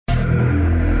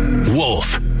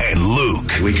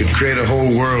We could create a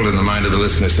whole world in the mind of the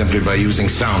listener simply by using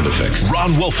sound effects.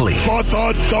 Ron Wolfley. Thud,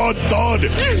 thud, thud, thud.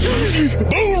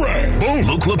 Boomerang. Boom.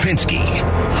 Luke Lipinski.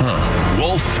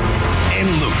 Wolf and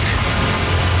Luke.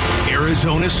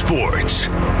 Arizona Sports,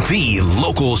 the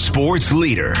local sports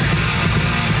leader.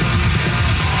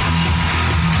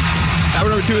 Hour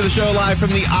number 2 of the show, live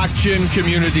from the Auction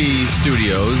Community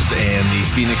Studios, and the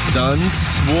Phoenix Suns,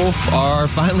 Wolf, are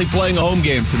finally playing a home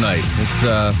game tonight.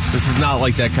 This is not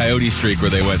like that Coyote streak where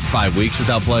they went 5 weeks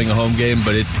without playing a home game,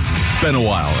 but it's been a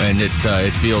while, and it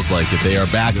feels like it. They are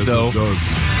back, yes, though. It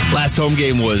does. Last home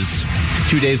game was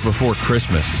 2 days before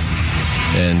Christmas,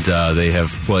 and they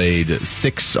have played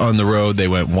 6 on the road. They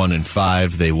went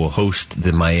 1-5. They will host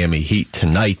the Miami Heat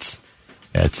tonight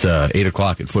at 8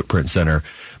 o'clock at Footprint Center.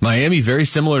 Miami, very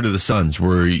similar to the Suns,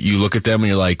 where you look at them and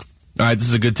you're like, all right, this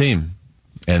is a good team.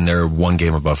 And they're 1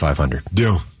 game above 500.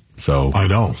 Yeah. So I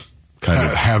know. Kind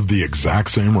of have the exact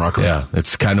same record. Yeah,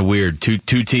 it's kind of weird. Two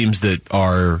teams that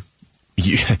are,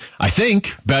 I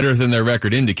think, better than their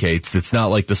record indicates. It's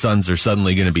not like the Suns are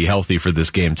suddenly going to be healthy for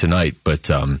this game tonight, but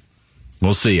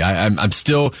we'll see. I'm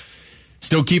still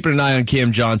keeping an eye on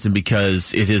Cam Johnson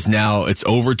because it's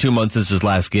over 2 months since his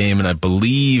last game, and I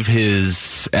believe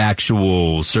his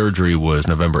actual surgery was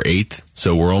November 8th,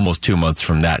 so we're almost 2 months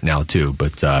from that now, too.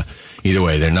 But either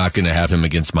way, they're not going to have him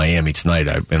against Miami tonight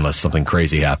unless something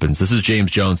crazy happens. This is James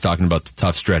Jones talking about the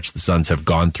tough stretch the Suns have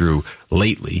gone through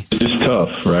lately. It's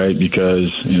tough, right,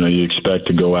 because you expect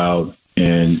to go out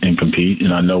and compete,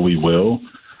 and I know we will,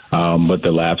 but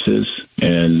the lapses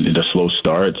and the slow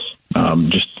starts,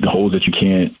 just the holes that you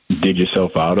can't dig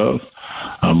yourself out of.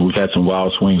 We've had some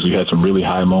wild swings. We've had some really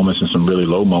high moments and some really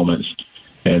low moments.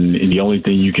 And the only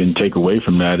thing you can take away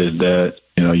from that is that,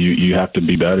 you have to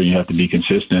be better. You have to be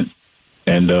consistent,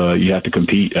 and you have to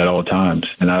compete at all times.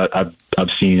 And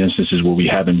I've seen instances where we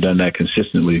haven't done that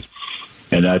consistently,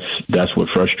 and that's what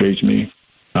frustrates me.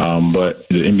 But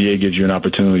the NBA gives you an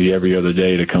opportunity every other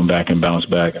day to come back and bounce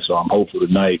back. And so I'm hopeful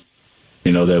tonight,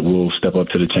 that we'll step up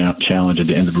to the challenge at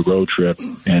the end of the road trip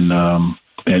and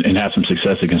have some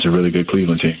success against a really good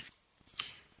Cleveland team.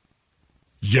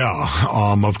 Yeah,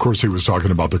 of course he was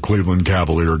talking about the Cleveland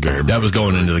Cavalier game. That was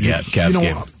going into the Cavs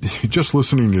game. Just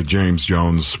listening to James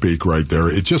Jones speak right there,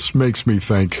 it just makes me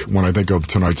think, when I think of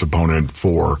tonight's opponent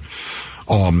for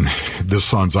the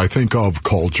Suns, I think of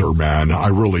culture, man. I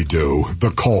really do.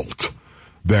 The cult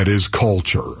that is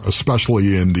culture,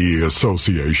 especially in the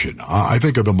association. I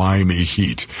think of the Miami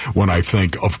Heat when I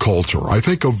think of culture. I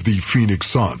think of the Phoenix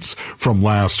Suns from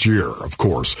last year, of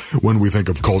course, when we think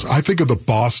of culture. I think of the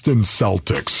Boston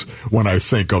Celtics when I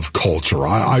think of culture.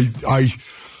 I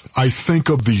think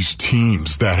of these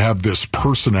teams that have this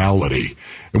personality,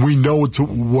 and we know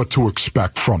what to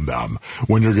expect from them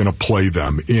when you're going to play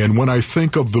them. And when I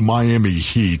think of the Miami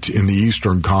Heat in the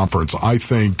Eastern Conference, I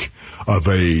think of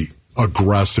a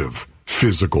aggressive,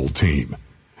 physical team.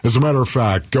 As a matter of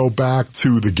fact, go back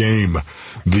to the game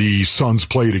the Suns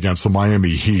played against the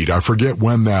Miami Heat. I forget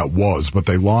when that was, but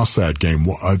they lost that game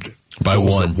by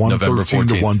 113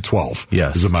 to 112.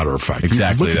 Yes. As a matter of fact.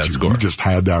 Exactly that score. You just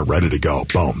had that ready to go.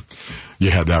 Boom.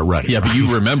 You had that ready. Yeah, right? But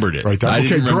you remembered it. Right. I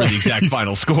didn't remember the exact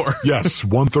final score. Yes,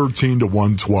 113 to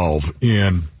 112.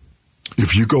 And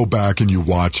if you go back and you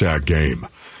watch that game,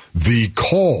 the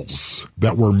calls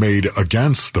that were made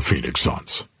against the Phoenix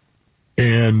Suns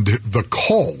and the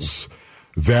calls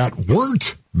that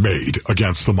weren't made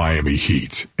against the Miami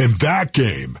Heat in that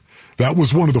game, that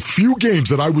was one of the few games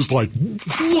that I was like,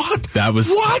 what? What? That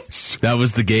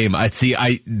was the game.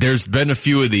 There's been a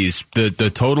few of these. The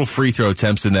total free throw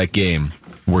attempts in that game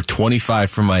were 25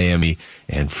 for Miami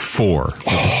and 4 for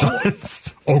the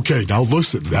Suns. Okay, now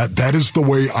listen, that is the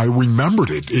way I remembered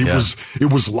it.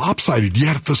 It was lopsided,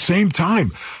 yet at the same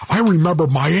time, I remember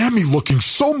Miami looking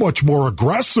so much more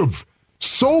aggressive,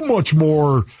 so much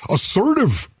more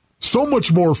assertive, so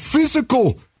much more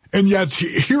physical, and yet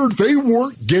here they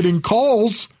weren't getting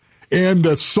calls, and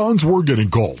the Suns were getting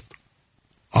called.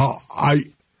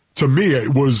 To me,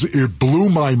 it blew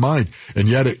my mind, and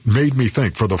yet it made me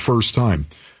think for the first time,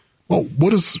 well,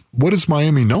 what is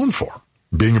Miami known for?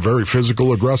 Being a very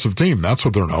physical, aggressive team. That's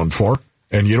what they're known for.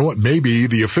 And you know what? Maybe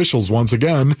the officials, once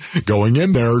again, going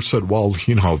in there said, well,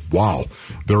 wow,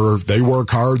 they work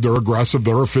hard, they're aggressive,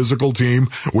 they're a physical team.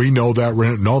 We know that.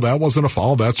 No, that wasn't a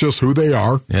foul. That's just who they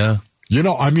are. Yeah.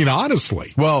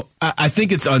 Honestly. Well, I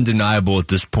think it's undeniable at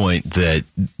this point that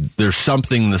there's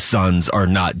something the Suns are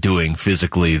not doing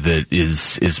physically that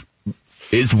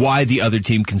is why the other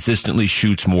team consistently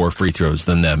shoots more free throws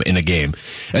than them in a game.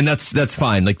 And that's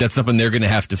fine. Like, that's something they're going to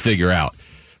have to figure out.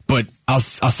 But I'll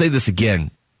say this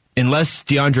again. unless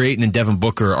DeAndre Ayton and Devin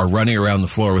Booker are running around the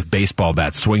floor with baseball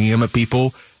bats, swinging them at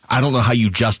people, I don't know how you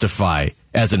justify,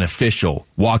 as an official,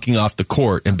 walking off the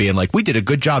court and being like, we did a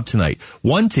good job tonight.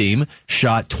 One team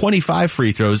shot 25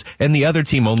 free throws and the other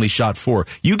team only shot 4.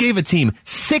 You gave a team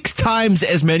 6 times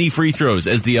as many free throws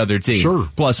as the other team, sure,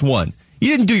 plus 1. You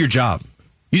didn't do your job.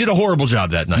 You did a horrible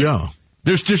job that night. Yeah.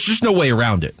 There's just no way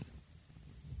around it.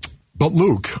 But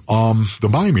Luke, the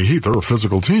Miami Heat, they're a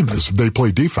physical team. They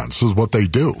play defense. This is what they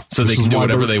do. So they can do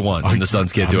whatever they want, and the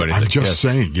Suns can't do anything. I'm just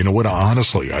saying, you know what,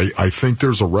 honestly, I think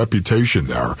there's a reputation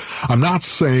there. I'm not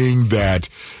saying that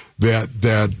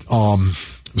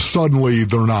suddenly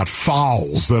they're not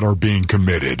fouls that are being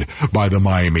committed by the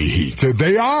Miami Heat.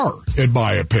 They are, in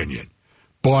my opinion.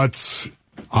 But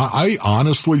I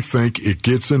honestly think it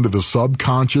gets into the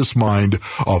subconscious mind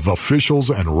of officials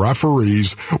and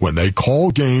referees when they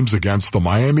call games against the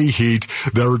Miami Heat.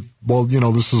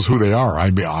 This is who they are.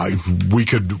 I mean,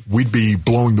 we'd be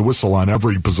blowing the whistle on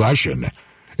every possession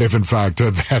if, in fact,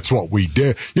 that's what we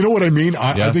did. You know what I mean?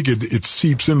 I think it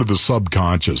seeps into the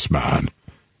subconscious, man.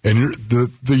 And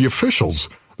the officials,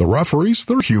 the referees,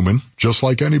 they're human, just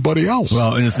like anybody else.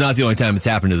 Well, and it's not the only time it's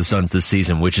happened to the Suns this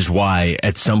season, which is why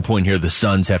at some point here the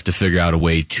Suns have to figure out a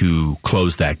way to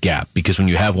close that gap. Because when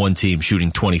you have one team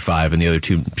shooting 25 and the other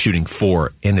team shooting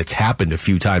 4, and it's happened a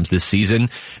few times this season,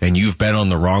 and you've been on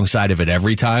the wrong side of it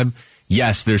every time,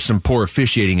 yes, there's some poor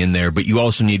officiating in there, but you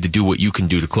also need to do what you can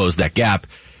do to close that gap.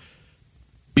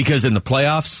 Because in the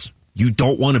playoffs, you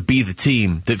don't want to be the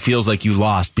team that feels like you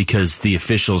lost because the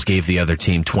officials gave the other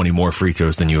team 20 more free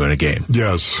throws than you in a game.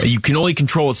 Yes. You can only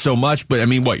control it so much, but I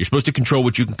mean, what? You're supposed to control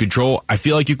what you can control. I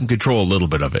feel like you can control a little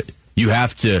bit of it. You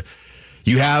have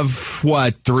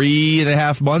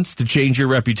 3.5 months to change your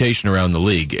reputation around the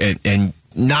league. And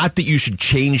not that you should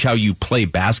change how you play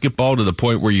basketball to the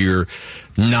point where you're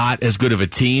not as good of a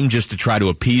team just to try to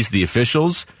appease the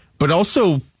officials, but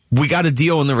also we got to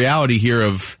deal in the reality here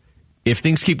of, if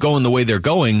things keep going the way they're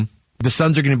going, the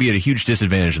Suns are going to be at a huge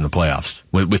disadvantage in the playoffs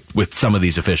with some of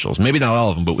these officials. Maybe not all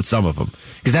of them, but with some of them.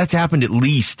 Because that's happened at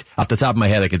least, off the top of my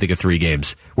head, I can think of 3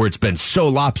 games where it's been so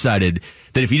lopsided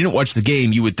that if you didn't watch the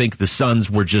game, you would think the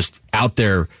Suns were just out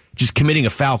there just committing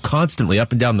a foul constantly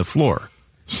up and down the floor.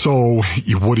 So,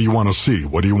 what do you want to see?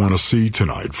 What do you want to see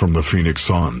tonight from the Phoenix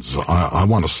Suns? I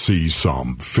want to see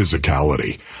some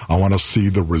physicality. I want to see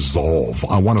the resolve.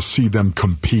 I want to see them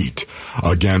compete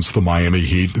against the Miami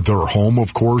Heat. They're home,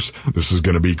 of course. This is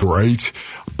going to be great.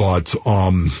 But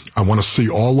I want to see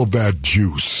all of that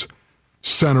juice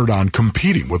centered on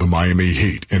competing with the Miami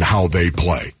Heat and how they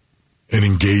play and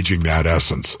engaging that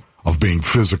essence of being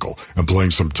physical and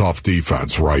playing some tough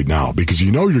defense right now, because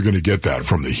you know you're going to get that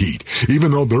from the Heat.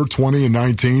 Even though they're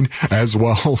 20-19 as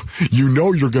well, you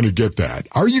know you're going to get that.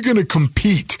 Are you going to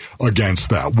compete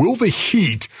against that? Will the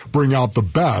Heat bring out the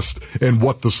best in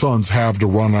what the Suns have to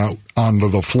run out onto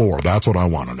the floor? That's what I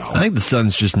want to know. I think the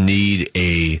Suns just need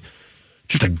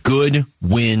just a good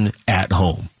win at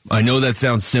home. I know that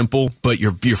sounds simple, but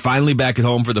you're finally back at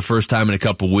home for the first time in a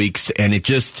couple weeks, and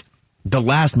the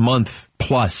last month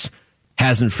plus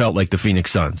hasn't felt like the Phoenix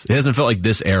Suns. It hasn't felt like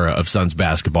this era of Suns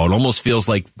basketball. It almost feels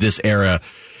like this era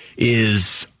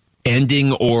is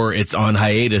ending or it's on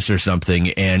hiatus or something,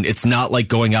 and it's not like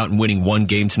going out and winning one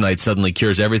game tonight suddenly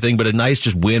cures everything, but a nice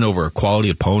just win over a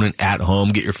quality opponent at home,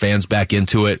 get your fans back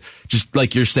into it. Just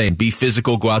like you're saying, be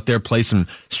physical, go out there, play some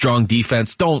strong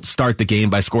defense. Don't start the game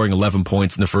by scoring 11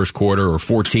 points in the first quarter or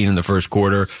 14 in the first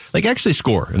quarter. Like, actually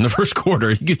score in the first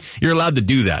quarter. You're allowed to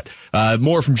do that.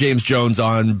 More from James Jones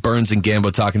on Burns and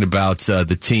Gambo talking about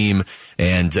the team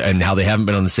and how they haven't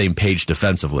been on the same page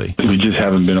defensively. We just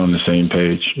haven't been on the same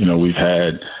page. You know, we've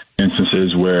had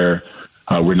instances where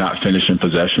we're not finishing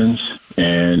possessions,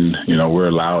 and you know we're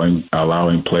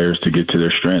allowing players to get to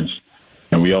their strengths.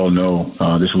 And we all know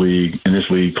in this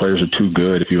league, players are too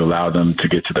good if you allow them to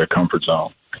get to their comfort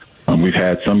zone. We've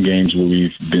had some games where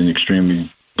we've been extremely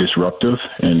disruptive,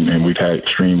 and we've had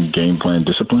extreme game plan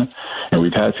discipline, and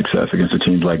we've had success against the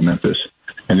teams like Memphis.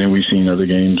 And then we've seen other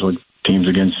games like teams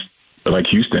like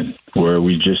Houston, where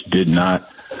we just did not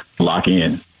lock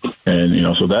in. And, you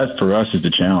know, so that for us is the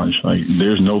challenge. Like,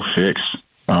 there's no fix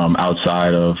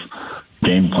outside of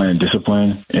game plan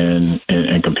discipline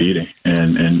and competing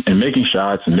and making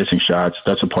shots and missing shots.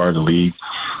 That's a part of the league.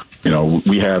 You know,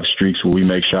 we have streaks where we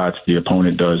make shots, the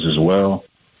opponent does as well.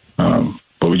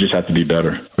 But we just have to be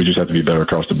better. We just have to be better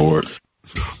across the board.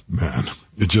 Man,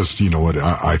 it just, you know what,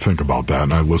 I think about that,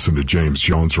 and I listen to James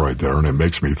Jones right there, and it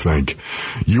makes me think,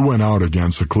 you went out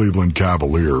against the Cleveland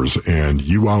Cavaliers, and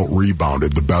you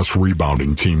out-rebounded the best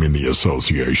rebounding team in the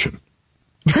association.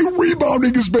 They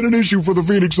rebounding has been an issue for the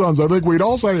Phoenix Suns. I think we'd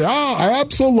all say, yeah,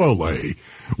 absolutely.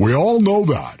 We all know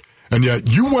that. And yet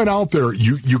you went out there,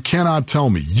 you cannot tell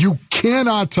me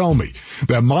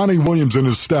that Monty Williams and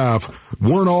his staff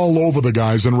weren't all over the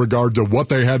guys in regard to what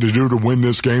they had to do to win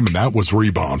this game, and that was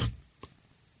rebound.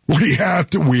 We have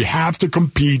to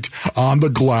compete on the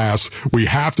glass. We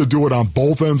have to do it on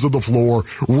both ends of the floor.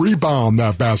 Rebound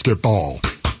that basketball.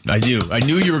 I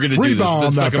knew you were going to do this.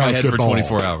 This stuck in my head for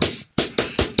 24 hours.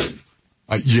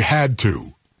 You had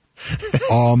to.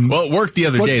 Well, it worked the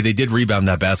other day. They did rebound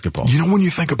that basketball. You know, when you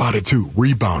think about it, too,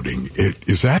 rebounding,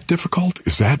 is that difficult?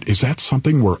 Is that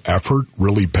something where effort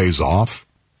really pays off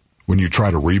when you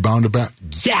try to rebound a bat?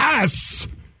 Yes!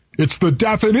 It's the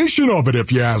definition of it,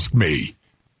 if you ask me.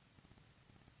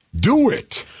 Do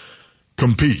it.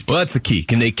 Compete. Well, that's the key.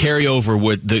 Can they carry over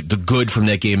what the good from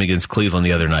that game against Cleveland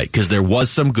the other night? Because there was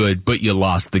some good, but you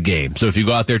lost the game. So if you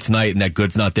go out there tonight and that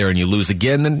good's not there and you lose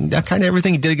again, then that kind of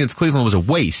everything you did against Cleveland was a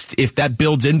waste. If that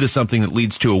builds into something that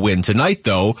leads to a win tonight,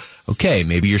 though, okay,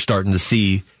 maybe you're starting to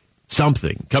see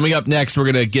something. Coming up next,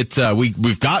 we're going to get,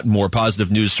 we've got more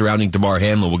positive news surrounding DeMar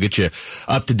Hamlin. We'll get you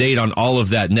up to date on all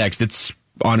of that next. It's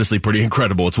honestly pretty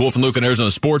incredible. It's Wolf and Luke on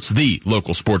Arizona Sports, the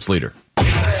local sports leader.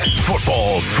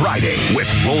 Football Friday with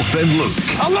Wolf and Luke.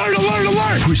 Alert!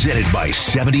 Presented by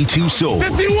 72 Soul.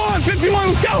 51, let's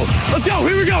go,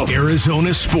 here we go.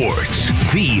 Arizona Sports,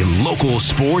 the local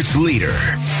sports leader.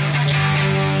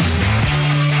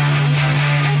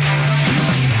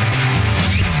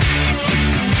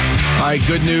 All right,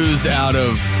 good news out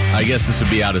of, I guess this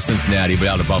would be out of Cincinnati, but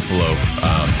out of Buffalo,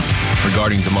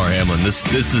 regarding DeMar Hamlin. This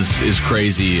is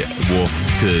crazy, Wolf,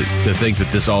 to think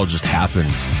that this all just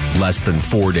happened less than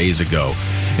 4 days ago.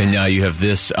 And now you have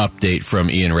this update from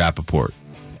Ian Rappaport.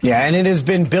 Yeah, and it has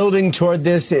been building toward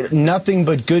this. Nothing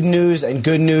but good news and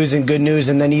good news and good news,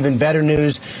 and then even better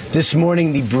news this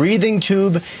morning. The breathing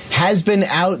tube has been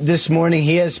out this morning.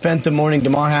 He has spent the morning,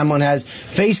 DeMar Hamlin has,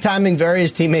 FaceTiming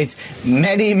various teammates,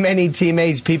 many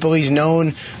teammates, people he's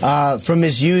known from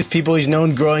his youth, people he's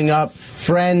known growing up,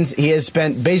 friends. He has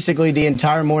spent basically the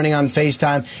entire morning on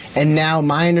FaceTime, and now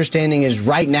my understanding is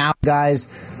right now,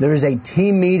 guys, there is a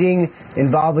team meeting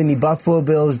involving the Buffalo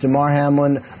Bills, DeMar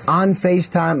Hamlin, on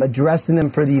FaceTime, addressing them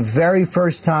for the very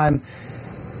first time.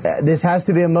 This has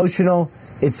to be emotional.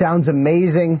 It sounds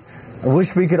amazing. I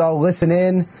wish we could all listen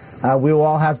in. We will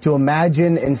all have to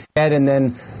imagine instead and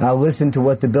then listen to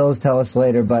what the Bills tell us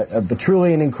later. But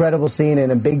truly an incredible scene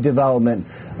and a big development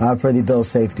for the Bills'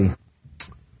 safety.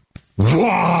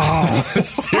 Wow!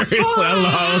 Seriously, I don't know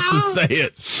how else to say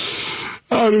it.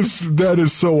 That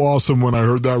is so awesome. When I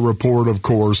heard that report, of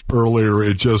course, earlier,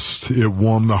 it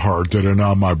warmed the heart, did it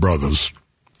not, my brothers?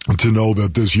 To know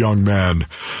that this young man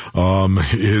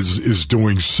is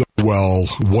doing so well.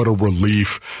 What a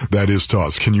relief that is to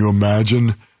us. Can you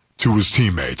imagine to his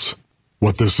teammates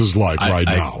what this is like right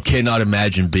now? I cannot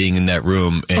imagine being in that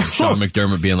room and Sean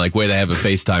McDermott being like, wait, I have a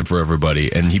FaceTime for everybody.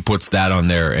 And he puts that on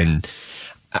there and...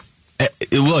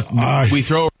 Look, we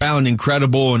throw around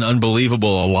incredible and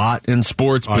unbelievable a lot in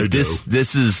sports, but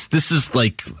this is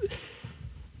like,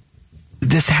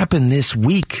 this happened this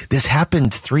week. This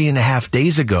happened 3.5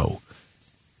 days ago.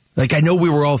 Like, I know we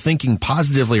were all thinking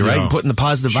positively, right? Yeah, and putting the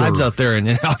positive vibes out there,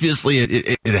 and obviously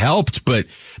it helped. But,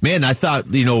 man, I thought,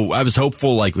 I was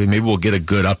hopeful, like, maybe we'll get a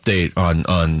good update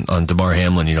on DeMar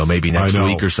Hamlin, maybe next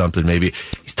week or something. Maybe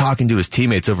he's talking to his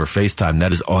teammates over FaceTime.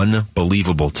 That is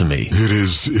unbelievable to me. It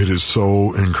is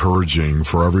so encouraging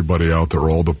for everybody out there,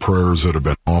 all the prayers that have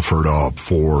been offered up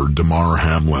for DeMar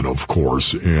Hamlin, of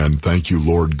course. And thank you,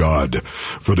 Lord God,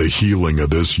 for the healing of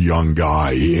this young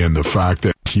guy and the fact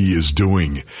that he is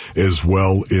doing as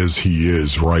well as he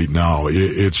is right now.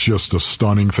 It's just a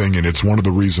stunning thing, and it's one of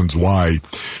the reasons why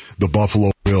the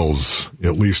Buffalo Bills,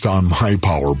 at least on my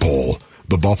power poll,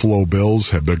 the Buffalo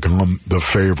Bills have become the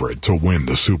favorite to win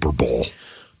the Super Bowl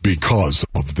because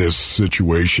of this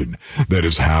situation that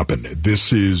has happened.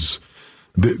 This is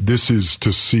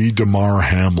to see DeMar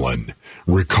Hamlin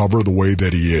recover the way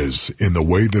that he is, in the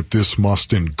way that this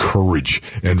must encourage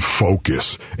and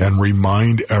focus and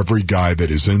remind every guy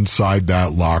that is inside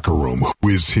that locker room who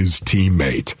is his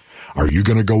teammate. Are you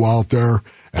going to go out there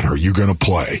and are you going to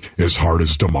play as hard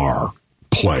as DeMar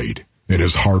played and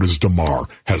as hard as DeMar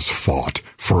has fought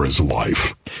for his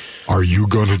life? Are you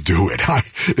going to do it?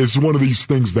 It's one of these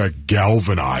things that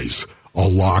galvanize a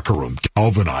locker room,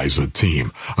 galvanize a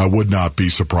team. I would not be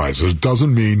surprised. It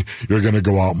doesn't mean you're going to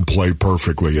go out and play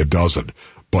perfectly. It doesn't.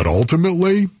 But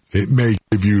ultimately, it may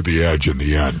give you the edge in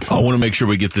the end. I want to make sure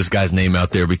we get this guy's name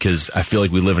out there because I feel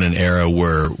like we live in an era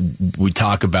where we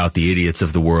talk about the idiots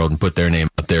of the world and put their name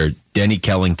out there. Denny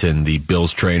Kellington, the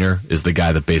Bills trainer, is the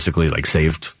guy that basically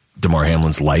saved Damar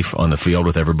Hamlin's life on the field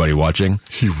with everybody watching.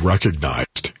 He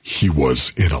recognized he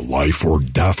was in a life or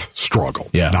death struggle,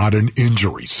 not an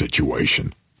injury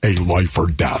situation. A life or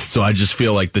death. So I just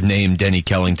feel like the name Denny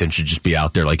Kellington should just be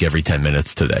out there every 10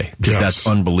 minutes today. Because that's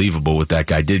unbelievable what that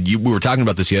guy did. We were talking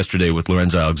about this yesterday with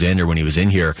Lorenzo Alexander when he was in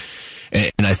here.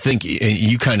 And I think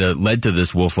you kind of led to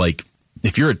this, Wolf.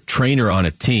 If you're a trainer on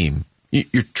a team,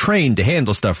 you're trained to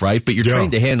handle stuff, right? But you're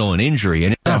trained to handle an injury.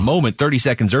 And in that moment, 30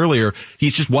 seconds earlier,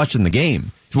 he's just watching the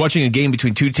game. He's watching a game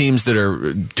between two teams that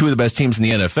are two of the best teams in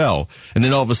the NFL. And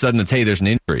then all of a sudden it's, hey, there's an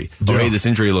injury. Oh, hey, this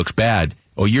injury looks bad.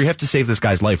 Oh, you have to save this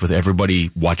guy's life with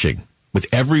everybody watching, with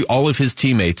all of his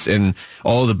teammates and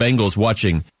all of the Bengals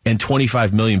watching, and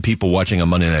 25 million people watching on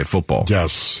Monday Night Football.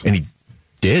 Yes, and he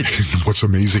did. What's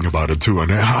amazing about it too,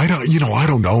 and I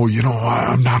don't know.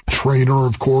 I'm not a trainer,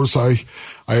 of course. I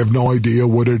have no idea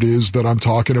what it is that I'm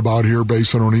talking about here,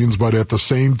 based on O'Neill's. But at the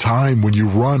same time, when you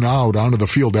run out onto the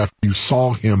field after you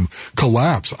saw him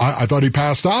collapse, I thought he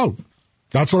passed out.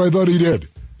 That's what I thought he did.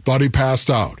 Thought he passed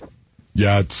out.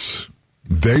 Yet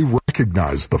they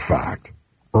recognized the fact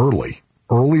early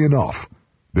enough,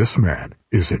 this man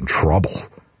is in trouble.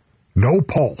 No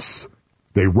pulse.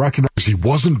 They recognized he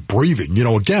wasn't breathing.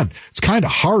 Again, it's kind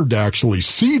of hard to actually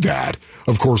see that.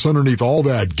 Of course, underneath all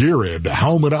that gear, he had the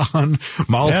helmet on,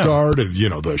 mouth guard, and,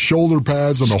 the shoulder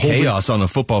pads and the whole chaos on the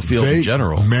football field in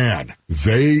general. Man,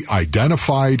 they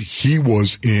identified he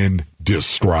was in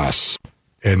distress.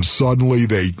 And suddenly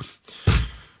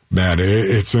Man,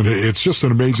 it's just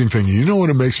an amazing thing. You know what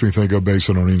it makes me think of, based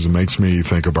on O'Neill's? It makes me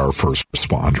think of our first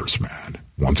responders, man,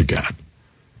 once again.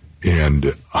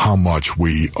 And how much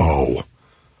we owe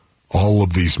all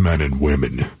of these men and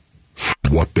women for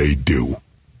what they do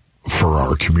for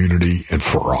our community and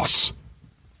for us.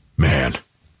 Man.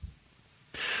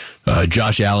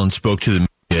 Josh Allen spoke to the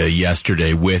media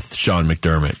yesterday with Sean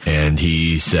McDermott, and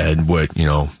he said what,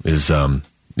 is on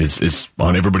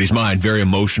everybody's mind. Very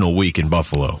emotional week in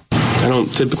Buffalo. I don't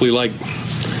typically like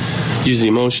using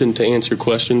emotion to answer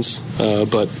questions,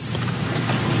 but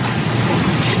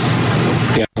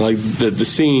the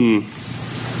scene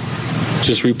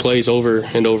just replays over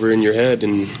and over in your head,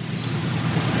 and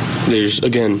it's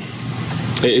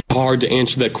hard to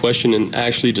answer that question and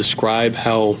actually describe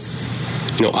how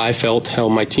I felt, how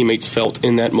my teammates felt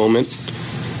in that moment.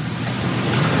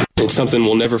 It's something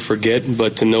we'll never forget,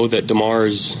 but to know that Damar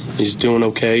is doing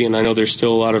okay, and I know there's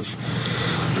still a lot of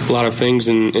things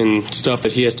and stuff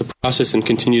that he has to process and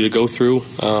continue to go through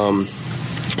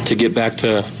to get back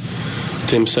to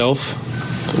himself.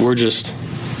 We're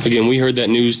we heard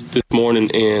that news this morning,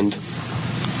 and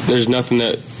there's nothing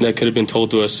that could have been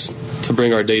told to us to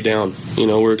bring our day down.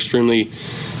 We're extremely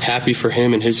happy for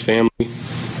him and his family. We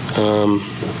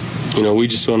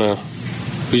just want to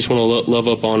love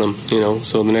up on him,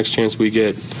 so the next chance we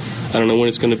get, I don't know when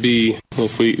it's going to be.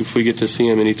 If we get to see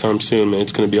him anytime soon, man,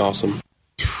 it's going to be awesome.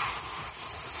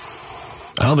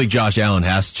 I don't think Josh Allen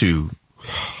has to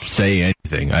say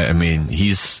anything. I mean,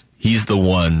 he's the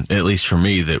one, at least for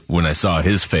me, that when I saw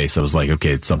his face, I was like,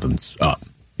 okay, something's up.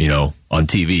 On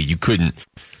TV, you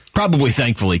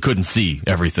thankfully couldn't see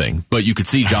everything, but you could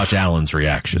see Josh Allen's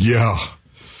reaction.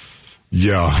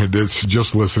 Yeah, it's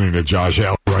just listening to Josh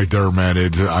Allen right there, man.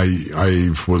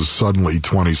 I was suddenly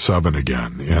 27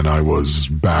 again, and I was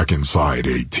back inside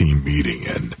a team meeting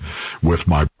and with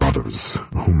my brothers,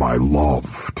 whom I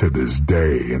love to this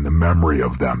day, and the memory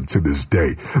of them to this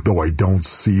day, though I don't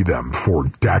see them for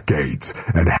decades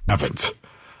and haven't.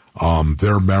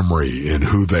 Their memory and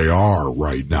who they are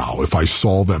right now. If I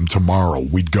saw them tomorrow,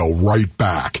 we'd go right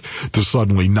back to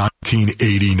suddenly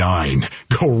 1989.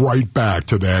 Go right back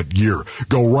to that year.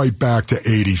 Go right back to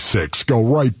 86. Go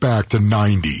right back to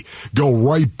 90. Go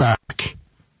right back.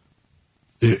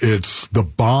 It's the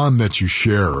bond that you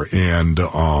share and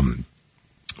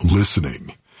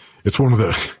listening. It's one of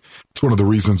the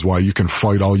reasons why you can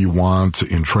fight all you want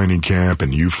in training camp,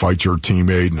 and you fight your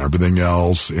teammate and everything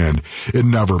else, and it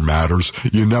never matters.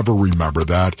 You never remember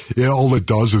that. All it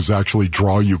does is actually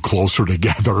draw you closer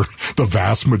together the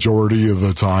vast majority of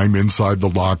the time inside the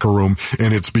locker room,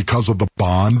 and it's because of the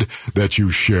bond that you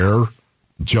share,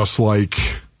 just like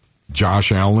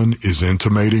Josh Allen is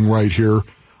intimating right here.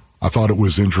 I thought it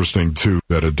was interesting, too,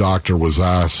 that a doctor was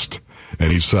asked,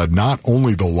 and he said, not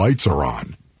only the lights are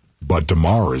on, but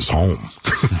Damar is home.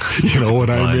 You know what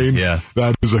I mean? Yeah.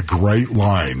 That is a great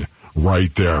line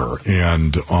right there.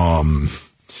 And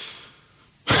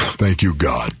thank you,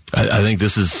 God. I think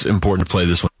this is important to play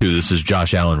this one, too. This is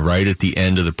Josh Allen right at the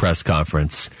end of the press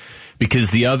conference.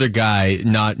 because the other guy,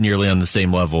 not nearly on the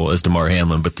same level as DeMar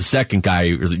Hamlin, but the second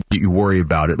guy you worry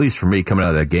about, at least for me coming out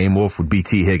of that game, Wolf, would be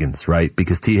T. Higgins, right?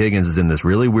 Because T. Higgins is in this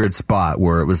really weird spot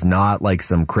where it was not like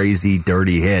some crazy,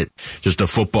 dirty hit, just a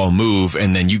football move,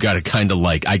 and then you got to kind of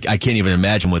like, I can't even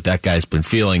imagine what that guy's been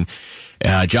feeling.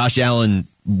 Josh Allen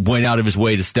went out of his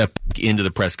way to step into the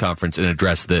press conference and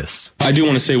address this. I do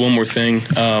want to say one more thing.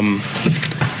 And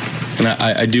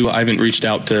I haven't reached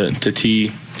out to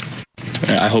T.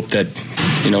 I hope that,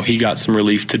 he got some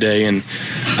relief today. And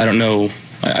I don't know,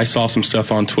 I saw some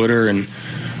stuff on Twitter, and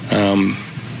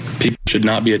people should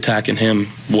not be attacking him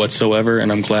whatsoever.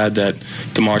 And I'm glad that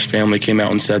DeMar's family came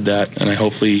out and said that. And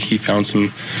hopefully he found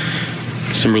some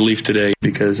relief today,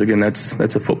 because again, that's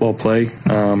a football play.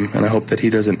 And I hope that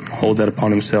he doesn't hold that upon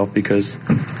himself, because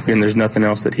again, there's nothing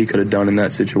else that he could have done in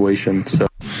that situation. So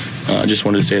I just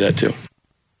wanted to say that too.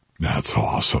 That's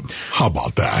awesome. How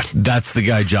about that? That's the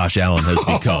guy Josh Allen has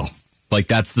become. Like,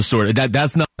 that's the sort of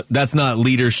that's not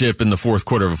leadership in the fourth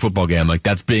quarter of a football game. Like,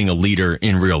 that's being a leader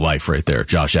in real life right there,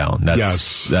 Josh Allen.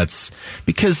 That's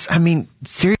because, I mean,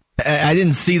 seriously, I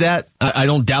didn't see that. I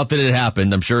don't doubt that it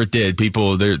happened. I'm sure it did.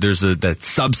 People, there's that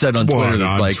subset on Twitter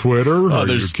that's like, Twitter? Oh,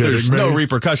 there's no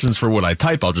repercussions for what I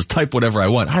type. I'll just type whatever I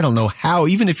want. I don't know how,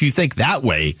 even if you think that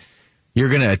way, you're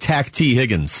going to attack T.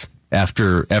 Higgins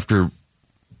after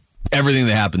everything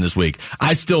that happened this week.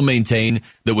 I still maintain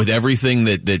that with everything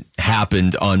that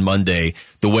happened on Monday,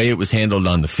 the way it was handled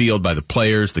on the field by the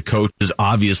players, the coaches,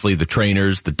 obviously the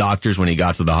trainers, the doctors when he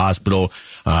got to the hospital,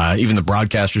 even the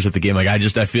broadcasters at the game, I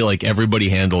feel like everybody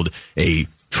handled a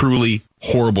truly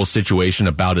horrible situation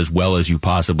about as well as you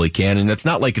possibly can. And that's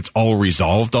not like it's all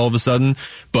resolved all of a sudden,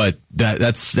 but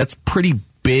that's pretty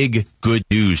big good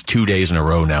news 2 days in a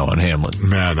row now on Hamlin.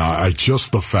 Man,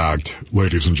 just the fact,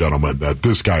 ladies and gentlemen, that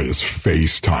this guy is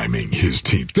FaceTiming his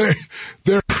team.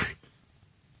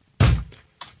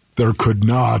 There could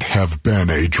not have been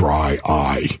a dry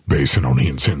eye,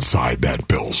 Basinonians, inside that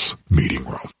Bills meeting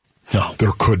room. No.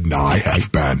 There could not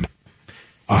have been.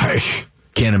 I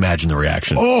can't imagine the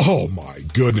reaction. Oh, my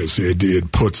goodness.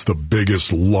 It puts the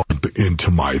biggest lump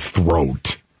into my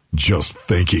throat just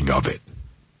thinking of it.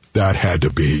 That had to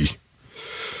be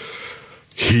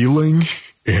healing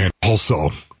and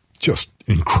also just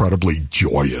incredibly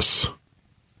joyous.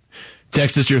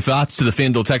 Text us your thoughts to the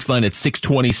FanDuel text line at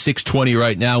 620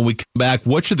 right now. When we come back,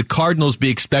 what should the Cardinals be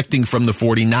expecting from the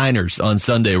 49ers on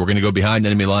Sunday? We're going to go behind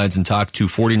enemy lines and talk to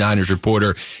 49ers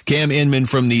reporter Cam Inman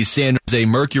from the San Jose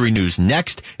Mercury News.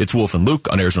 Next, it's Wolf and Luke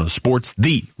on Arizona Sports,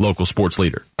 the local sports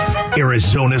leader.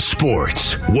 Arizona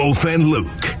Sports, Wolf and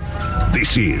Luke.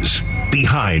 This is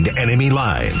Behind Enemy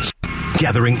Lines,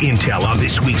 gathering intel on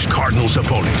this week's Cardinals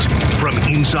opponent from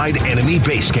inside enemy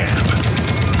base camp.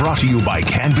 Brought to you by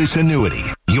Canvas Annuity.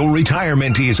 Your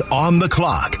retirement is on the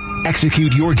clock.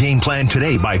 Execute your game plan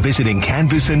today by visiting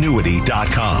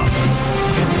canvasannuity.com.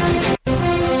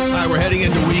 All right, we're heading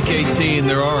into Week 18.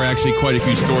 There are actually quite a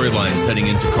few storylines heading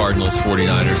into Cardinals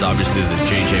 49ers. Obviously, the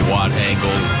J.J. Watt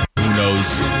angle. Who knows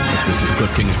if this is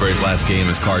Cliff Kingsbury's last game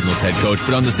as Cardinals head coach.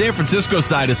 But on the San Francisco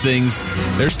side of things,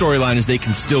 their storyline is they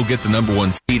can still get the number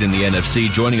one seed in the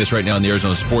NFC. Joining us right now on the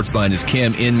Arizona Sports Line is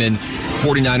Cam Inman,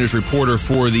 49ers reporter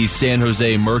for the San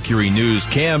Jose Mercury News.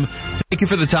 Cam, thank you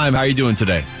for the time. How are you doing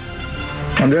today?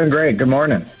 I'm doing great. Good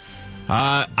morning.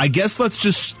 I guess let's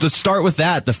start with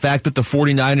that. The fact that the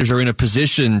 49ers are in a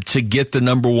position to get the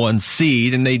number one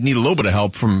seed, and they need a little bit of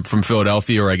help from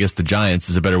Philadelphia, or I guess the Giants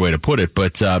is a better way to put it.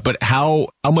 But how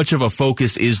much of a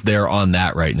focus is there on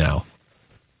that right now?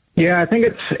 Yeah, I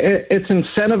think it's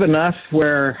incentive enough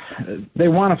where they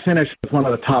want to finish with one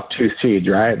of the top two seeds,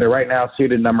 right? They're right now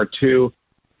seeded number 2.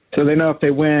 So they know if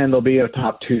they win, they'll be a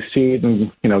top 2 seed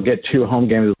and, get 2 home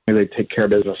games. Maybe they take care of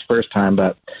business first time.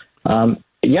 But,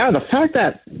 yeah, the fact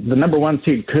that the number 1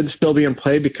 seed could still be in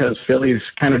play because Philly's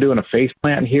kind of doing a face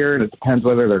plant here, and it depends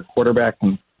whether their quarterback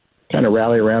can kind of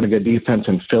rally around a good defense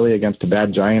in Philly against a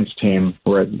bad Giants team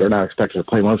where they're not expected to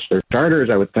play most of their starters,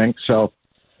 I would think. So,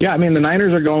 yeah, I mean, the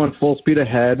Niners are going full speed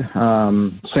ahead,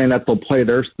 saying that they'll play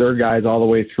their guys all the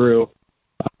way through.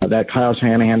 That Kyle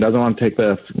Shanahan doesn't want to take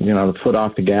the foot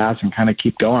off the gas and kind of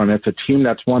keep going. It's a team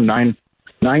that's won nine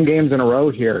games in a row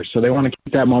here, so they want to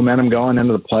keep that momentum going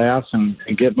into the playoffs and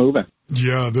get moving.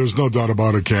 Yeah, there's no doubt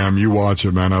about it, Cam. You watch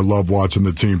it, man. I love watching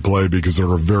the team play because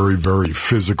they're a very, very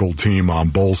physical team on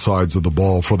both sides of the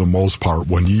ball for the most part.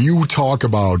 When you talk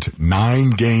about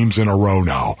 9 games in a row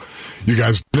now, you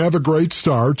guys didn't have a great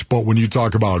start, but when you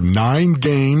talk about 9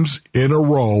 games in a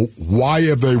row, why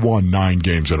have they won 9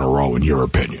 games in a row, in your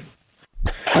opinion?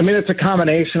 I mean, it's a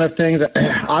combination of things.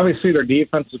 Obviously, their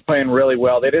defense is playing really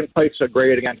well. They didn't play so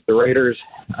great against the Raiders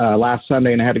last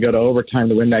Sunday and had to go to overtime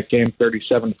to win that game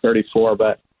 37-34.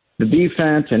 But the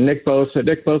defense and Nick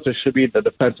Bosa should be the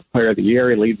defensive player of the year.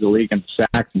 He leads the league in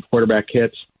sacks and quarterback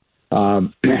hits.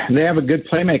 They have a good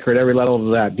playmaker at every level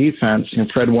of that defense. And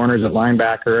Fred Warner's at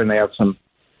linebacker, and they have some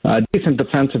decent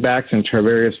defensive backs in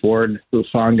Travarius Ward,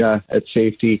 Hufanga at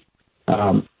safety.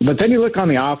 But then you look on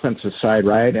the offensive side,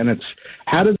 right, and it's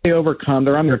how did they overcome?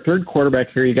 They're on their third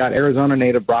quarterback here. You got Arizona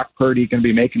native Brock Purdy going to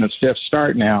be making his fifth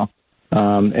start now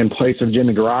in place of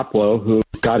Jimmy Garoppolo, who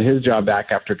got his job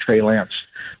back after Trey Lance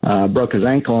broke his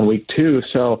ankle in week 2.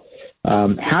 So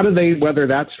how do they weather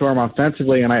that storm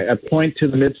offensively? And I point to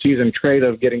the midseason trade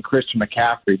of getting Christian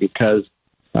McCaffrey because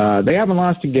they haven't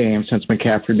lost a game since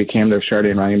McCaffrey became their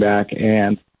starting running back,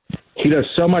 and he does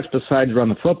so much besides run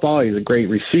the football. He's a great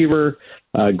receiver,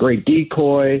 great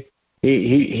decoy.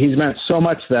 He's meant so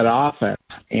much to that offense.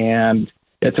 And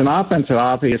it's an offense that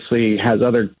obviously has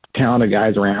other talented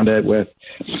guys around it with,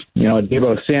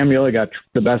 Deebo Samuel. You got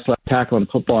the best left tackle in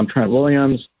football in Trent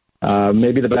Williams,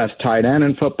 maybe the best tight end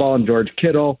in football in George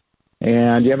Kittle.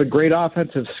 And you have a great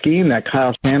offensive scheme that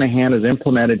Kyle Shanahan has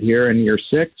implemented here in year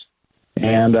 6.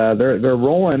 And they're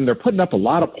rolling. They're putting up a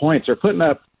lot of points. They're putting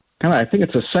up I think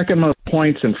it's the second most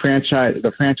points the franchise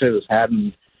has had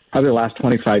in probably the last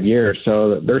 25 years.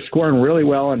 So they're scoring really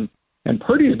well, and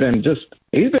Purdy's been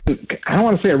he's been, I don't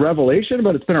want to say a revelation,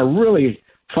 but it's been a really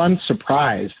fun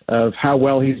surprise of how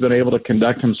well he's been able to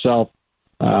conduct himself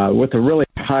with a really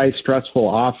high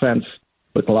stressful offense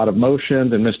with a lot of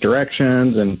motions and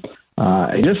misdirections, and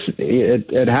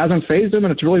it hasn't fazed him,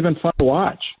 and it's really been fun to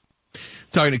watch.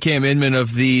 Talking to Cam Inman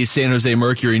of the San Jose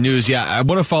Mercury News. Yeah, I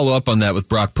want to follow up on that with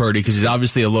Brock Purdy because he's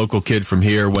obviously a local kid from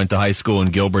here, went to high school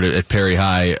in Gilbert at Perry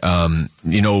High. I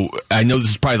know this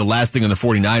is probably the last thing on the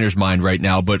 49ers' mind right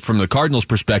now, but from the Cardinals'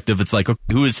 perspective, it's like, okay,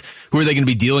 who are they going to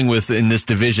be dealing with in this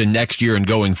division next year and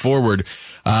going forward?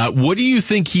 What do you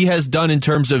think he has done in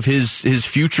terms of his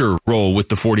future role with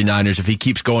the 49ers if he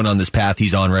keeps going on this path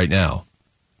he's on right now?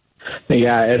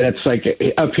 Yeah, it's like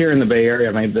up here in the Bay Area,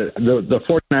 I mean, the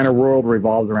 49er world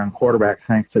revolves around quarterbacks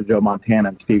thanks to Joe Montana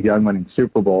and Steve Young winning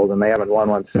Super Bowls, and they haven't won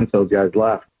one since those guys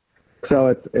left. So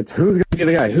it's who's going to be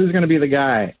the guy? Who's going to be the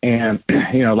guy? And,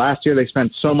 last year they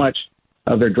spent so much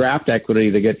of their draft equity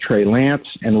to get Trey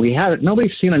Lance, and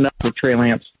nobody's seen enough of Trey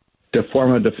Lance to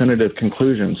form a definitive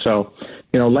conclusion. So,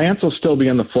 Lance will still be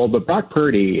in the fold, but Brock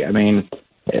Purdy, I mean,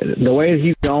 the way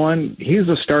he's going, he's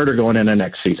the starter going into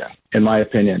next season, in my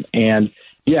opinion. And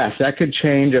yes, that could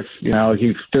change if,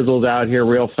 he fizzles out here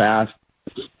real fast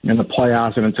in the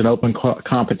playoffs and it's an open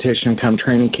competition come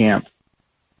training camp.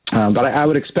 But I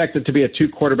would expect it to be a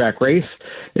 2-quarterback race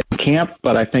in camp,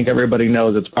 but I think everybody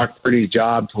knows it's Brock Purdy's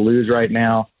job to lose right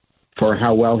now for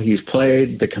how well he's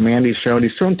played, the command he's shown.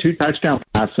 He's thrown 2 touchdown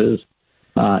passes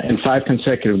in 5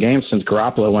 consecutive games since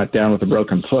Garoppolo went down with a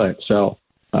broken foot. So,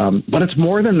 but it's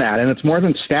more than that, and it's more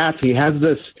than stats. He has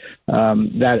this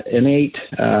that innate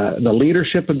the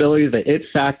leadership ability, the it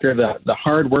factor, the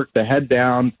hard work, the head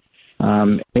down.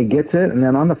 He gets it, and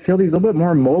then on the field, he's a little bit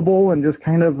more mobile and just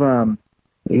kind of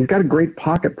he's got a great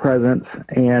pocket presence,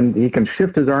 and he can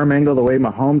shift his arm angle the way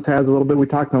Mahomes has a little bit. We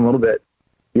talked to him a little bit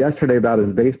yesterday about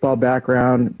his baseball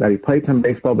background, that he played some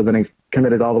baseball, but then he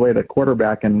committed all the way to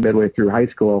quarterback and midway through high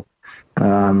school.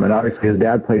 And obviously his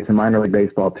dad plays some minor league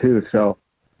baseball too. So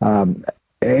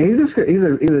he's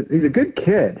a good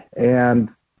kid, and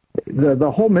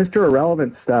the whole Mr.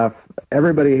 Irrelevant stuff,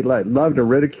 everybody loved to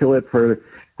ridicule it for,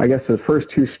 I guess, his first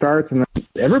 2 starts, and then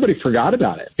everybody forgot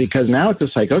about it because now it's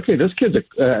just like, okay, this kid's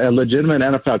a legitimate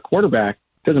NFL quarterback.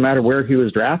 Doesn't matter where he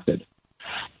was drafted.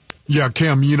 Yeah,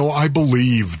 Cam, I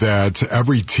believe that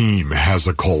every team has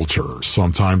a culture.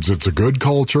 Sometimes it's a good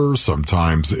culture,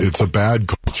 sometimes it's a bad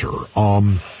culture.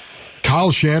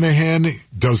 Kyle Shanahan,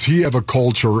 does he have a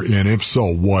culture, and if so,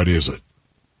 what is it?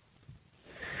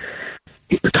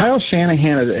 Kyle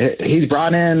Shanahan, he's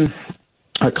brought in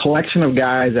a collection of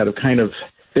guys that have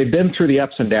they've been through the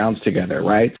ups and downs together,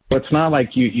 right? So it's not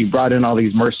like you brought in all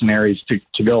these mercenaries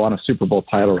to go on a Super Bowl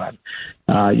title run.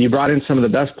 You brought in some of the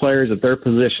best players at their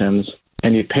positions,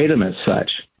 and you paid them as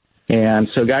such. And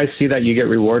so guys see that you get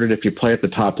rewarded if you play at the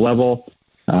top level.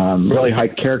 Really high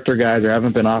character guys. There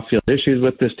haven't been off-field issues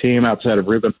with this team outside of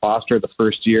Reuben Foster the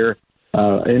first year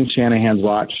in Shanahan's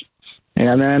watch.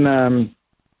 And then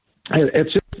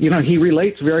it's just, he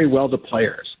relates very well to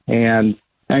players. And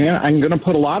I'm going to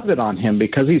put a lot of it on him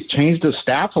because he's changed his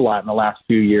staff a lot in the last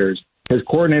few years. His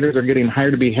coordinators are getting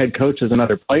hired to be head coaches in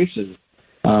other places.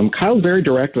 Kyle's very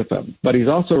direct with them, but he's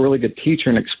also a really good teacher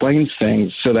and explains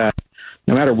things so that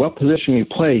no matter what position you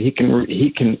play, he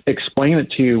can explain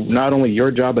it to you, not only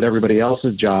your job, but everybody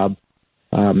else's job,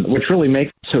 which really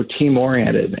makes it so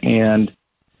team-oriented. And,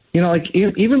 like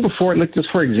even before, like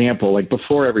just for example, like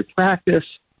before every practice,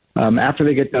 after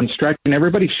they get done stretching,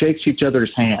 everybody shakes each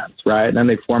other's hands, right? And then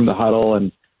they form the huddle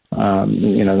and,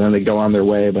 then they go on their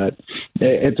way. But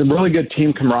it's a really good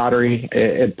team camaraderie.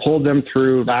 It pulled them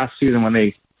through last season when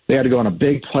they had to go on a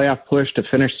big playoff push to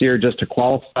finish the year just to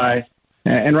qualify.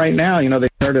 And right now, they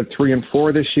started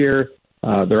 3-4 this year.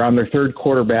 They're on their third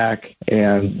quarterback,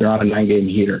 and they're on a 9-game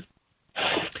heater.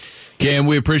 Cam,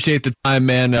 we appreciate the time,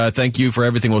 man. Thank you for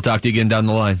everything. We'll talk to you again down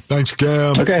the line. Thanks,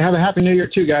 Cam. Okay, have a happy New Year,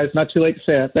 too, guys. Not too late to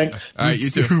say it. Thanks. All right, you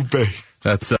too.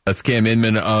 That's Cam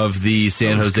Inman of the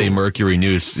San Jose Mercury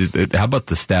News. How about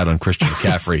the stat on Christian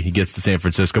McCaffrey? He gets to San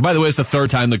Francisco. By the way, it's the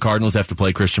third time the Cardinals have to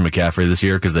play Christian McCaffrey this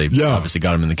year because they obviously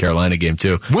got him in the Carolina game,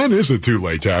 too. When is it too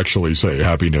late to actually say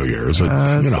Happy New Year? Is it,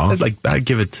 I'd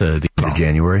give it to the end of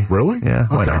January. Really? Yeah.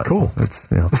 Why okay, not? Cool. It's,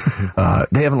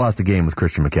 they haven't lost a game with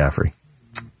Christian McCaffrey.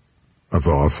 That's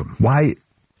awesome. Why?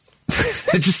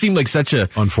 It just seemed like such an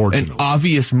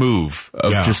obvious move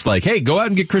of just like, hey, go out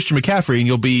and get Christian McCaffrey and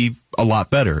you'll be a lot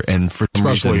better. And for some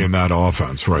especially reason, in that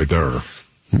offense right there.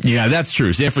 Yeah, that's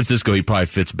true. San Francisco, he probably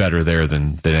fits better there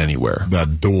than anywhere.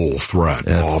 That dual threat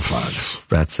offense.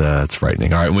 That's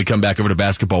frightening. All right, when we come back over to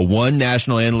basketball, one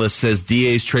national analyst says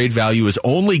DA's trade value is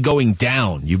only going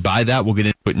down. You buy that? We'll get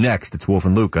into it next. It's Wolf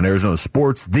and Luke on Arizona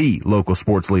Sports, the local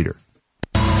sports leader.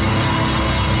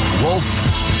 Wolf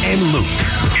and Luke.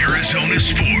 Arizona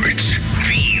Sports,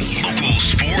 the local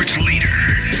sports leader.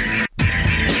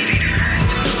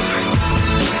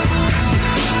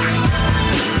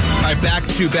 All right, back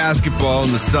to basketball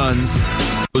and the Suns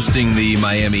hosting the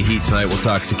Miami Heat tonight. We'll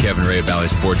talk to Kevin Ray of Valley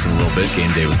Sports in a little bit.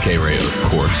 Game day with K-Ray, of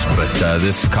course. But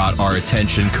this caught our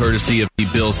attention courtesy of the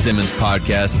Bill Simmons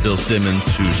podcast. Bill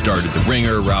Simmons, who started The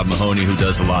Ringer, Rob Mahoney, who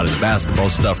does a lot of the basketball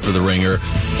stuff for The Ringer.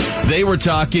 They were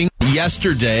talking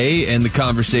yesterday, and the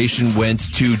conversation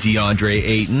went to DeAndre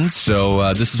Ayton.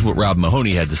 So this is what Rob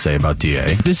Mahoney had to say about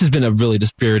DA. This has been a really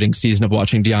dispiriting season of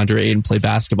watching DeAndre Ayton play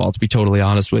basketball, to be totally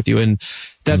honest with you. And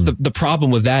that's the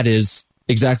problem with that is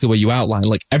exactly what you outlined.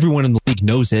 Like, everyone in the league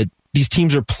knows it. These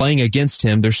teams are playing against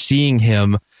him. They're seeing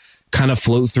him kind of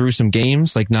float through some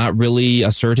games, like not really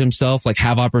assert himself, like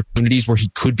have opportunities where he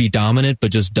could be dominant,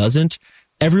 but just doesn't.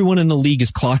 Everyone in the league is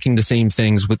clocking the same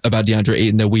things about DeAndre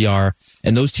Ayton that we are,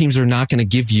 and those teams are not going to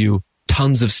give you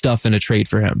tons of stuff in a trade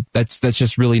for him. That's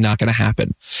just really not going to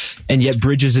happen. And yet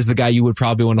Bridges is the guy you would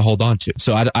probably want to hold on to.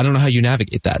 So I don't know how you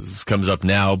navigate that. This comes up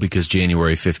now because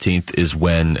January 15th is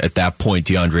when, at that point,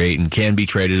 DeAndre Ayton can be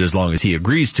traded as long as he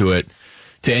agrees to it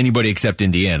to anybody except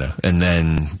Indiana. And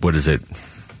then, what is it?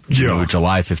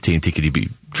 July 15th, he could be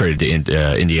traded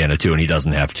to Indiana, too, and he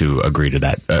doesn't have to agree to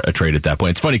that a trade at that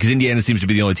point. It's funny because Indiana seems to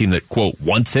be the only team that, quote,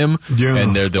 wants him,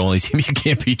 and they're the only team you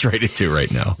can't be traded to right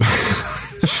now.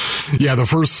 Yeah, the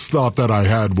first thought that I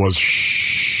had was,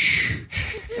 shh.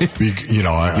 You're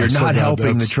not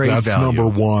helping the trade value. That's number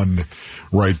one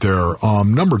right there.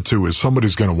 Number two is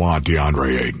somebody's going to want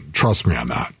DeAndre Ayton. Trust me on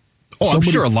that. Oh, I'm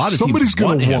sure a lot of somebody's teams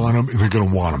going to want him, and they're going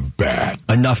to want him bad.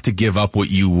 Enough to give up what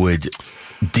you would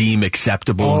deem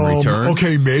acceptable in return?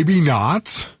 Okay, maybe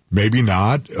not. Maybe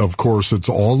not. Of course, it's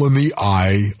all in the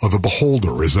eye of the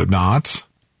beholder, is it not?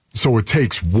 So it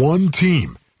takes one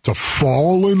team to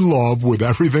fall in love with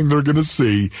everything they're going to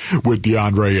see with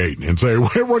DeAndre Ayton and say,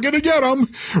 we're going to get him.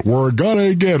 We're going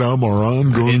to get him, or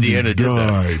I'm going to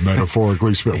die,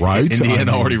 metaphorically speaking, right?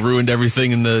 Indiana already ruined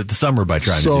everything in the summer by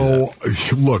trying to do that.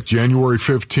 So, look, January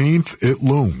 15th, it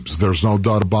looms. There's no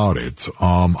doubt about it.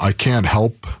 I can't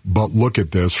help but look at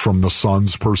this from the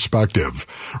Suns' perspective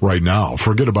right now.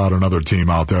 Forget about another team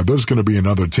out there. There's going to be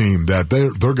another team that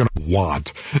they're going to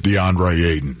want DeAndre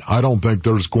Ayton. I don't think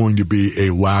there's going to be a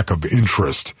lack of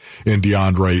interest in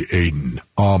DeAndre Ayton.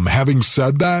 Having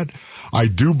said that, I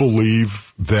do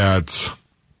believe that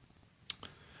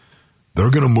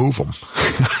they're going to move him.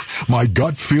 My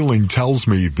gut feeling tells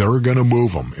me they're going to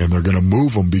move him, and they're going to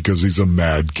move him because he's a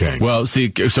mad king. Well,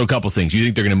 see, so a couple things. You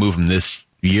think they're going to move him this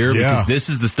year? Yeah. Because this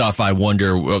is the stuff I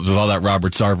wonder, with all that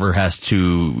Robert Sarver has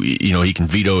to, he can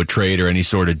veto a trade or any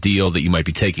sort of deal that you might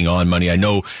be taking on money. I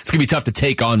know it's going to be tough to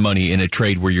take on money in a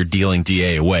trade where you're dealing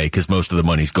DA away because most of the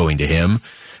money's going to him.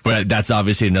 But that's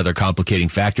obviously another complicating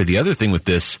factor. The other thing with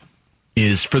this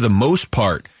is, for the most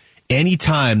part,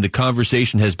 anytime the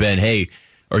conversation has been, hey,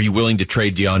 are you willing to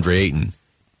trade DeAndre Ayton?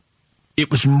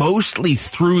 It was mostly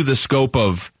through the scope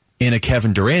of in a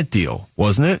Kevin Durant deal,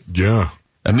 wasn't it? Yeah.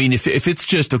 I mean, if it's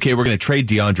just, okay, we're going to trade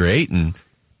DeAndre Ayton,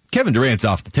 Kevin Durant's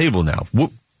off the table now.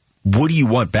 what do you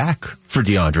want back for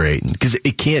DeAndre Ayton? Because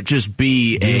it can't just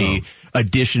be a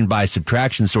addition by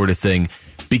subtraction sort of thing,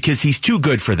 because he's too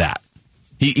good for that.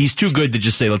 He's too good to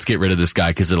just say, let's get rid of this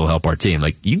guy because it'll help our team.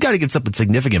 Like, you got to get something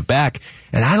significant back,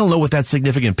 and I don't know what that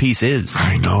significant piece is.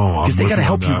 I know. Because they got to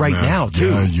help you right now, too.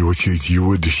 Yeah, you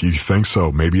think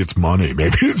so. Maybe it's money.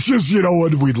 Maybe it's just,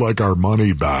 we'd like our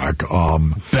money back.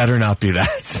 Better not be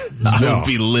that. I would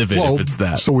be livid if it's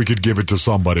that. So we could give it to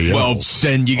somebody else.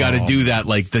 Well, then you got to do that,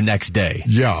 like, the next day.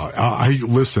 Yeah.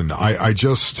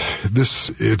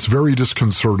 It's very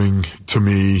disconcerting to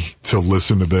me to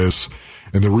listen to this.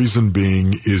 And the reason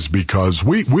being is because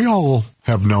we all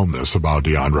have known this about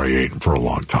DeAndre Ayton for a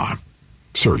long time.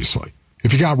 Seriously.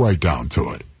 If you got right down to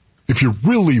it. If you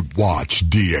really watch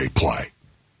DA play,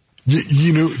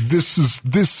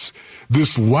 this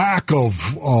lack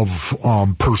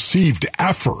of perceived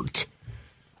effort,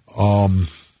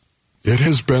 it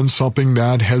has been something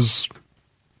that has,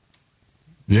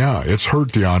 it's hurt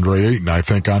DeAndre Ayton, I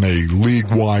think, on a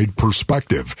league-wide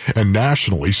perspective, and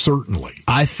nationally, certainly.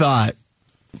 I thought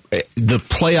the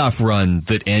playoff run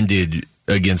that ended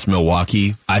against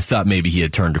Milwaukee, I thought maybe he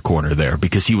had turned a corner there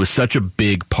because he was such a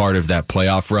big part of that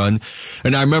playoff run.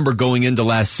 And I remember going into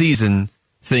last season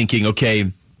thinking,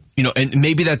 okay, and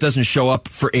maybe that doesn't show up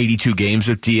for 82 games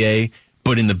with DA,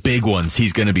 but in the big ones,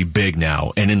 he's going to be big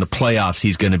now. And in the playoffs,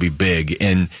 he's going to be big.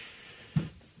 And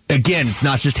again, it's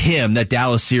not just him. That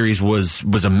Dallas series was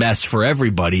a mess for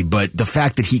everybody, but the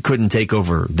fact that he couldn't take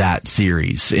over that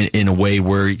series in a way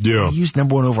where you used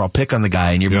number 1 overall pick on the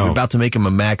guy and you're about to make him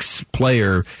a max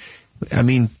player. I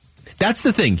mean, that's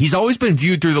the thing. He's always been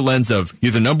viewed through the lens of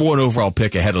you're the number 1 overall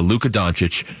pick ahead of Luka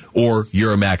Doncic or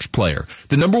you're a max player.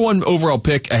 The number 1 overall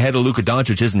pick ahead of Luka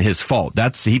Doncic isn't his fault.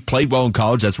 He played well in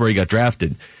college. That's where he got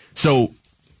drafted. So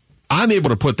I'm able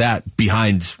to put that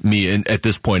behind me at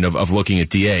this point of looking at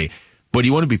DA. But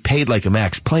you want to be paid like a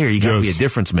max player, you got to be a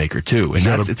difference maker too. And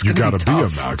you got to be a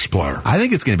max player. I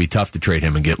think it's going to be tough to trade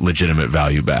him and get legitimate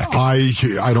value back.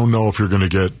 I don't know if you're going to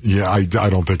get. I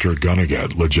don't think you're going to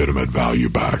get legitimate value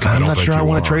back. I'm not sure I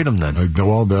want to trade him then.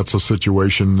 Well, that's a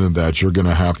situation that you're going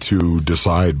to have to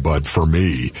decide. But for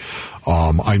me,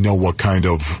 I know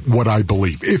what I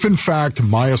believe. If in fact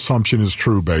my assumption is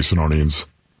true, Basinonians,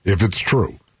 if it's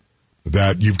true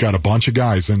that you've got a bunch of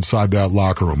guys inside that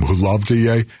locker room who love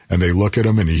DA, and they look at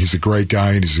him, and he's a great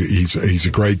guy, and he's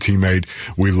a great teammate.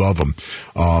 We love him.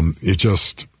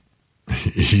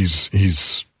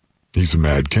 He's a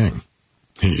mad king.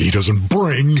 He doesn't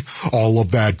bring all of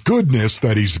that goodness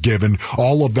that he's given,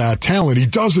 all of that talent. He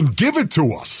doesn't give it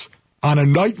to us on a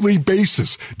nightly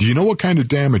basis. Do you know what kind of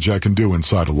damage I can do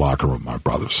inside a locker room, my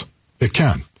brothers? It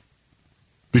can.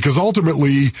 Because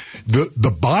ultimately,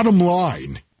 the bottom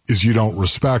line is you don't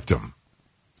respect him.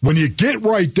 When you get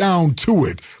right down to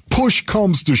it, push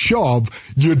comes to shove,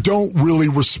 you don't really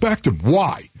respect him.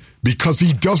 Why? Because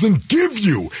he doesn't give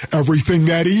you everything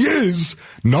that he is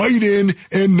night in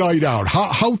and night out.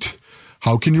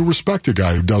 How can you respect a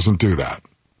guy who doesn't do that?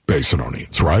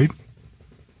 Basinonians, right?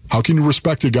 How can you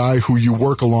respect a guy who you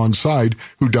work alongside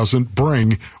who doesn't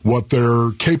bring what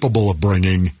they're capable of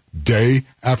bringing day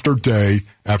after day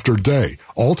after day?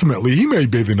 Ultimately, he may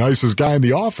be the nicest guy in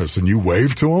the office, and you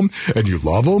wave to him, and you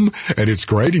love him, and it's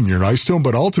great, and you're nice to him,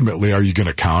 but ultimately, are you going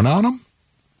to count on him?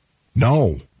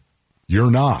 No, you're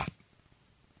not.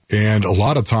 And a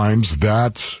lot of times,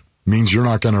 that means you're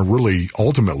not going to really,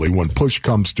 ultimately, when push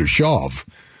comes to shove,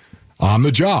 on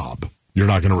the job, you're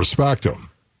not going to respect him.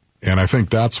 And I think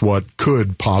that's what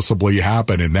could possibly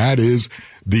happen, and that is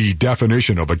the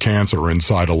definition of a cancer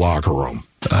inside a locker room.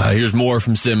 Here's more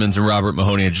from Simmons and Robert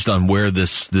Mahoney just on where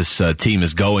this team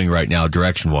is going right now,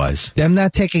 direction-wise. Them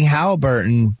not taking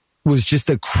Halliburton was just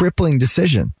a crippling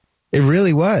decision. It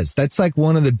really was. That's like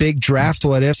one of the big draft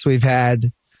what-ifs we've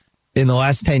had in the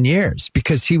last 10 years,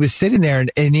 because he was sitting there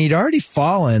and he'd already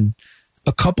fallen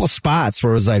a couple spots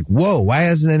where it was like, whoa, why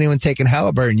hasn't anyone taken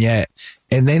Halliburton yet?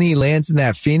 And then he lands in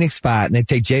that Phoenix spot, and they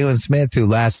take Jalen Smith who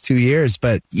last 2 years.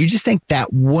 But you just think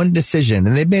that one decision,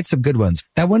 and they've made some good ones,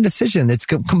 that one decision, it's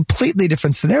a completely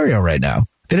different scenario right now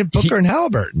than if Booker and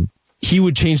Halliburton. He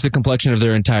would change the complexion of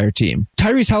their entire team.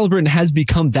 Tyrese Halliburton has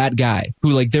become that guy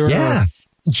who, like, there are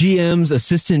GMs,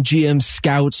 assistant GMs,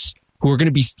 scouts who are going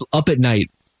to be up at night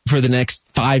for the next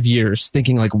 5 years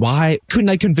thinking, like, why couldn't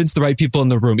I convince the right people in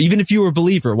the room? Even if you were a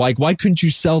believer, like, why couldn't you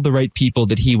sell the right people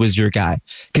that he was your guy?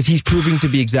 Because he's proving to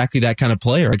be exactly that kind of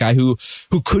player, a guy who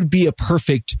could be a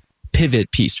perfect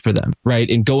pivot piece for them, right?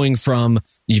 And going from,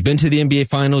 you've been to the NBA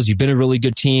Finals, you've been a really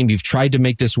good team, you've tried to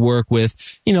make this work with,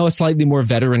 a slightly more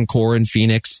veteran core in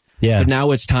Phoenix. Yeah. But now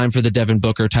it's time for the Devin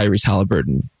Booker, Tyrese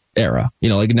Halliburton era.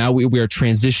 Now we are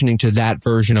transitioning to that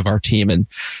version of our team, and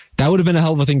that would have been a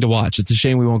hell of a thing to watch. It's a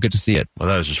shame we won't get to see it. Well,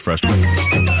 that was just frustrating.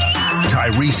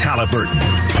 Tyrese Halliburton,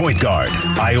 point guard,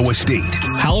 Iowa State.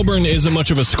 Halliburton isn't much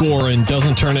of a scorer and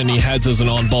doesn't turn any heads as an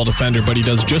on-ball defender, but he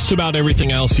does just about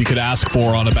everything else you could ask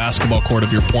for on a basketball court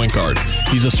of your point guard.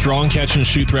 He's a strong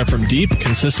catch-and-shoot threat from deep,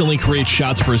 consistently creates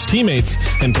shots for his teammates,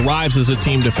 and thrives as a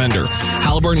team defender.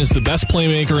 Halliburton is the best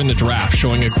playmaker in the draft,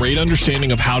 showing a great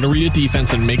understanding of how to read a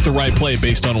defense and make the right play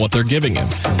based on what they're giving him.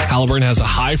 Halliburton has a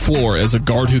high floor as a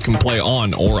guard who can play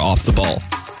on or off the ball.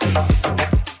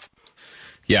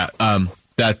 Yeah,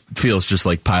 that feels just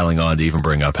like piling on to even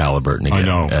bring up Halliburton again. I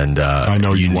know, and I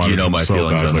know you know my so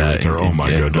feelings on that. Oh my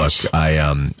goodness! Look,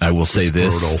 I will say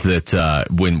that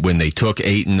when they took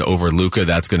Ayton over Luka,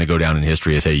 that's going to go down in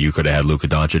history as, hey, you could have had Luka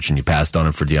Doncic and you passed on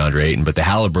him for DeAndre Ayton. But the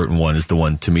Halliburton one is the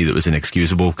one to me that was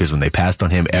inexcusable, because when they passed on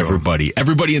him, everybody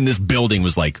in this building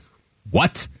was like,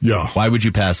 what? Yeah. Why would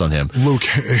you pass on him? Luke,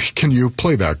 can you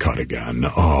play that cut again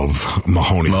of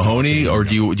Mahoney? Mahoney, or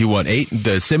do you want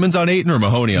the Simmons on Ayton or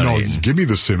Mahoney on Ayton? No, give me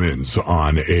the Simmons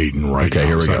on Ayton right now. Okay,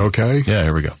 here we go. Okay? Yeah,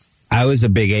 here we go. I was a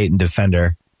big Ayton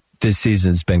defender. This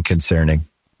season's been concerning.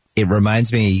 It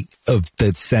reminds me of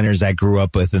the centers I grew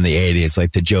up with in the 80s,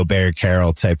 like the Joe Barry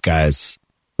Carroll type guys,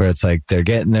 where it's like they're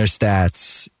getting their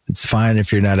stats. It's fine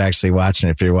if you're not actually watching.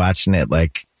 If you're watching it,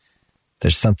 like,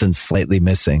 there's something slightly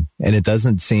missing. And it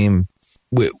doesn't seem,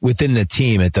 within the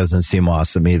team, it doesn't seem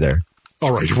awesome either.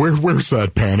 All right, where's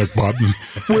that panic button?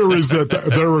 Where is it?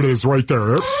 There it is, right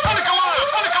there.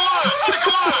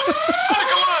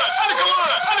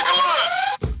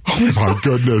 Oh, my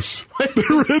goodness.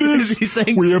 There it is.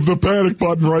 We have the panic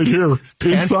button right here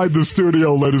inside the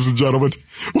studio, ladies and gentlemen.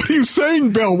 What are you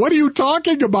saying, Bill? What are you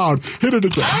talking about? Hit it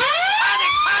again.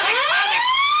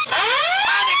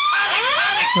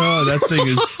 Oh, that thing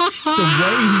is, the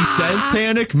way he says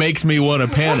panic makes me want to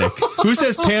panic. Who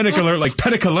says panic alert like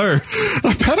panic alert?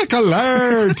 Panic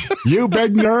alert! You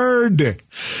big nerd!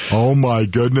 Oh, my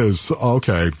goodness.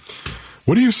 Okay.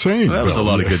 What are you saying, Well, that was Bill? a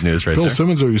lot of good news right Bill there.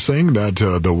 Simmons, are you saying that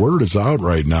the word is out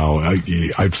right now?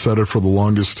 I've said it for the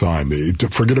longest time.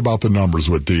 Forget about the numbers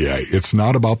with DA. It's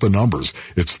not about the numbers.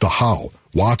 It's the how.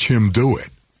 Watch him do it.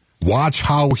 Watch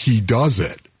how he does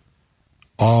it.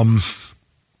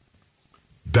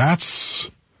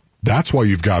 That's why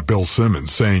you've got Bill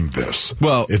Simmons saying this.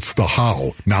 Well, it's the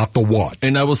how, not the what.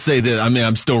 And I will say that, I mean,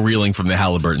 I'm still reeling from the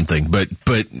Halliburton thing, but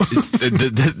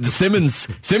the Simmons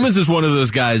is one of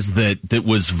those guys that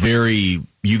was very,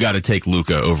 you got to take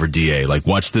Luka over DA. Like,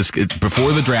 watch this.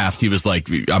 Before the draft, he was like,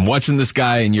 I'm watching this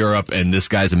guy in Europe, and this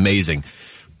guy's amazing.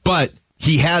 But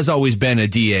he has always been a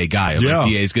DA guy. Yeah. Like,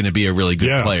 DA is going to be a really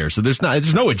good player. So there's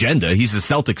no agenda. He's a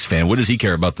Celtics fan. What does he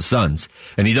care about the Suns?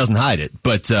 And he doesn't hide it.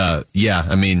 But yeah,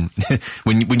 I mean,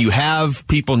 when you have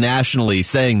people nationally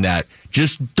saying that,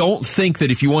 just don't think that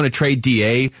if you want to trade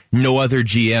DA, no other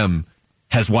GM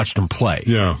has watched him play.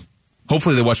 Yeah.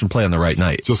 Hopefully they watched him play on the right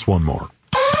night. Just one more.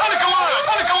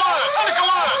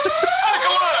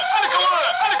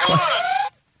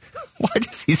 Why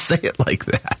does he say it like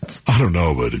that? I don't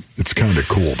know, but it's kind of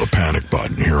cool, the panic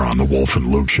button here on the Wolf and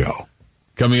Luke Show.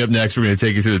 Coming up next, we're going to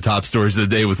take you through the top stories of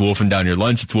the day with Wolf and Down Your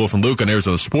Lunch. It's Wolf and Luke on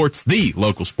Arizona Sports, the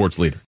local sports leader.